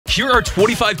Here are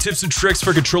 25 tips and tricks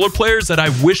for controller players that I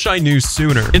wish I knew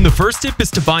sooner. And the first tip is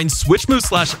to bind switch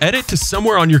mode/edit to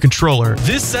somewhere on your controller.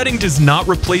 This setting does not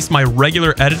replace my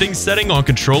regular editing setting on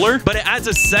controller, but it adds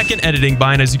a second editing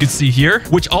bind, as you can see here,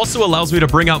 which also allows me to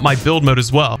bring out my build mode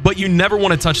as well. But you never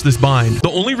want to touch this bind.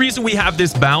 The only reason we have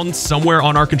this bound somewhere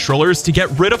on our controller is to get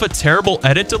rid of a terrible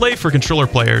edit delay for controller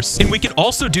players. And we can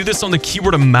also do this on the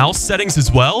keyboard and mouse settings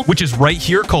as well, which is right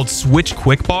here called switch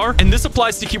quick bar. And this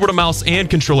applies to keyboard and mouse and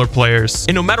controller players.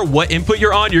 And no matter what input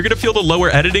you're on, you're going to feel the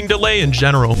lower editing delay in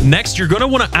general. Next, you're going to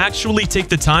want to actually take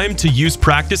the time to use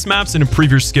practice maps and improve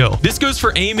your skill. This goes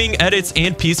for aiming, edits,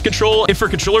 and piece control. And for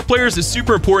controller players, it's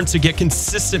super important to get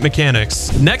consistent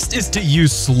mechanics. Next is to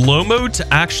use slow mode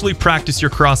to actually practice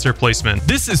your crosshair placement.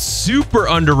 This is super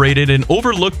underrated and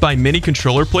overlooked by many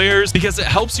controller players because it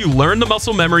helps you learn the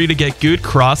muscle memory to get good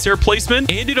crosshair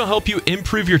placement, and it'll help you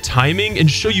improve your timing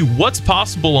and show you what's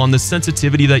possible on the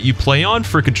sensitivity that you play on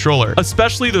for controller,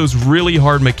 especially those really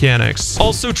hard mechanics.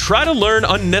 Also, try to learn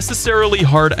unnecessarily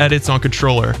hard edits on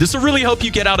controller. This will really help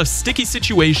you get out of sticky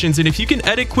situations, and if you can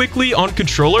edit quickly on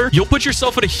controller, you'll put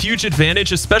yourself at a huge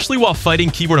advantage, especially while fighting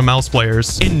keyboard and mouse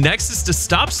players. And next is to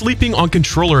stop sleeping on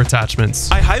controller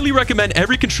attachments. I highly recommend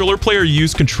every controller player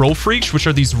use control freaks, which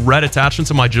are these red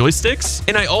attachments on my joysticks,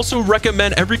 and I also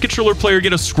recommend every controller player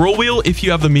get a scroll wheel if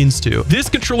you have the means to. This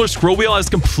controller scroll wheel has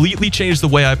completely changed the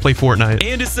way I play Fortnite,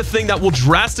 and it's the thing that will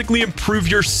drastically improve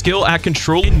your skill at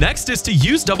control. And next is to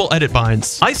use double edit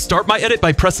binds. I start my edit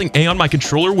by pressing A on my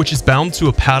controller, which is bound to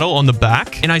a paddle on the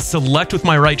back, and I select with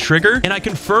my right trigger, and I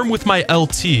confirm with my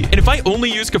LT. And if I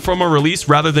only use confirm or release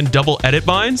rather than double edit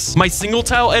binds, my single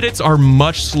tile edits are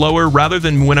much slower rather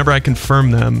than whenever I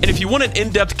confirm them. And if you want an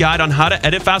in-depth guide on how to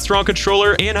edit faster on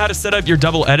controller and how to set up your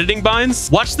double editing binds,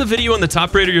 watch the video in the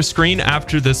top right of your screen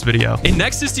after this video. And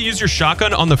next is to use your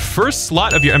shotgun on the first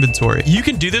slot of your inventory. You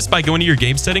can do this by going to your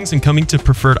game settings and coming to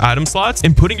preferred item slots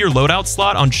and putting your loadout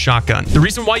slot on shotgun. The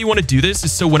reason why you want to do this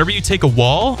is so whenever you take a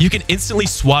wall, you can instantly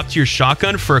swap to your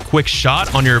shotgun for a quick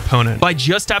shot on your opponent by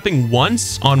just tapping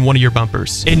once on one of your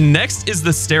bumpers. And next is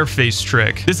the stair face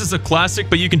trick. This is a classic,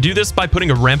 but you can do this by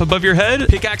putting a ramp above your head,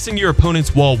 pickaxing your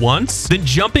opponent's wall once, then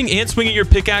jumping and swinging your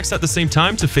pickaxe at the same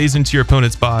time to phase into your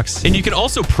opponent's box. And you can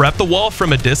also prep the wall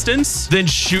from a distance, then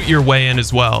shoot your way in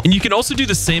as well. And you can also do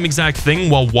the same exact thing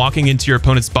while walking into your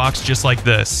opponent's box just like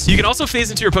this. You can also phase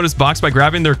into your opponent's box by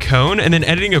grabbing their cone and then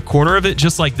editing a corner of it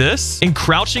just like this, and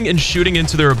crouching and shooting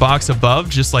into their box above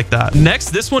just like that. Next,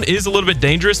 this one is a little bit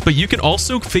dangerous, but you can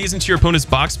also phase into your opponent's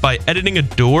box by editing a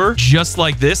door just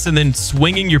like this and then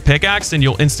swinging your pickaxe, and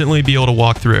you'll instantly be able to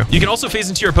walk through. You can also phase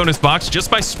into your opponent's box just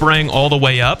by spraying all the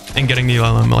way up and getting the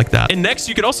alarm like that. And next,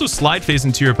 you can also slide phase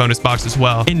into your opponent's box as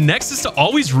well. And next is to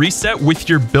always reset with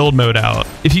your build mode out.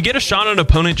 If you get a shot on an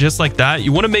opponent just like that,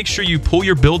 you want to make sure you pull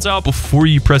your builds out before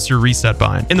you press your reset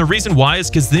bind. And the reason why is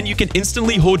because then you can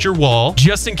instantly hold your wall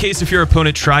just in case if your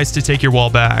opponent tries to take your wall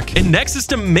back. And next is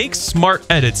to make smart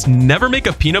edits. Never make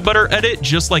a peanut butter edit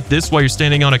just like this while you're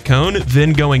standing on a cone,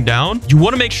 then going down. You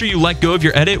want to make sure you let go of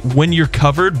your edit when you're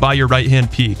covered by your right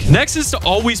hand peak. Next is to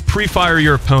always pre-fire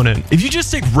your opponent. If you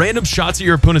just take random shots at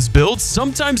your opponent's build,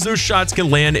 sometimes those shots can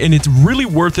land, and it's really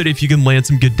worth it if you can land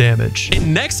some good damage.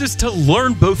 And next is to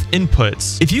learn both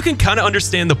inputs. If you can kind of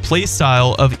understand the play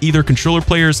style of either controller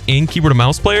players and keyboard and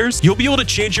mouse players, you'll be able to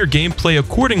change your gameplay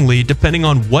accordingly depending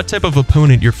on what type of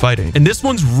opponent you're fighting. And this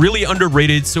one's really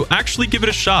underrated, so actually give it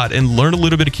a shot and learn a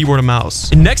little bit of keyboard and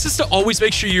mouse. And next is to always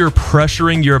make sure you're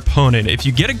pressuring your opponent. If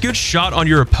you get a good shot on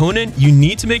your opponent, you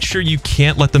need to make sure you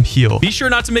can't let them heal. Be sure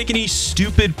not to make any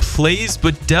stupid plays,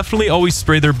 but definitely always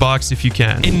spray their box if you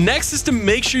can. And next is to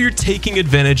make sure you're taking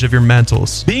advantage of your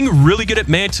mantles. Being really good at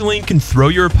mantling can throw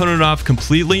your opponent off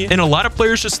completely, and a lot of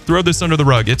players just throw this under the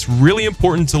rug. It's really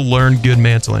important to learn good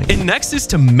mantling. And next is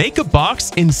to make a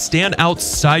box and stand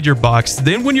outside your box.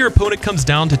 Then when your opponent comes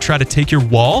down to try to take your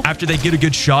wall, after they get a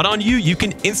good shot on you, you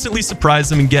can instantly surprise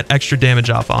them and get extra damage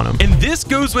off on them. And this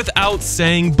goes without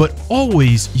saying, but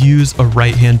always use a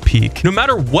right hand peek. No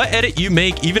matter what edit you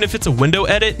make, even if it's a window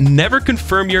edit, never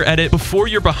confirm your edit before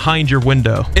you're behind your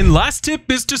window. And last tip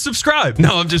is to subscribe.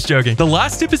 No, I'm just joking. The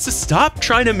last tip is to stop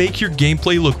trying to make your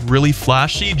gameplay look really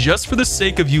flashy just for the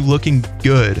sake of you looking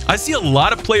good. I see a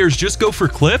lot of players just go for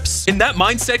clips, and that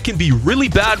mindset can be really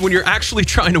bad when you're actually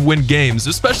trying to win games,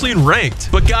 especially in ranked.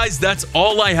 But guys, that's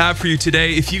all I have for you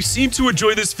today. If you seem to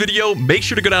enjoy this video, make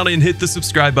sure to go down and hit the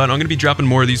subscribe button. I'm going to be dropping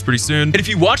more of these pretty soon. And if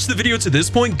you watched the video to this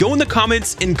point, go in the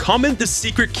comments and comment the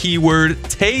secret keyword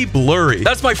Tay Blurry.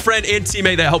 That's my friend and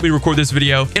teammate that helped me record this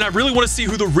video, and I really want to see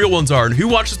who the real ones are and who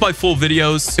watches my full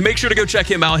videos. And make sure to go check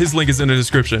him out. His link is in the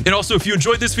description. And also, if you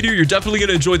enjoyed this video, you're definitely going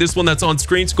to enjoy this one that's on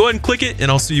screen. So go ahead and click it,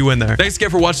 and I'll see you you in there. Thanks again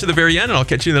for watching to the very end, and I'll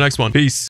catch you in the next one. Peace.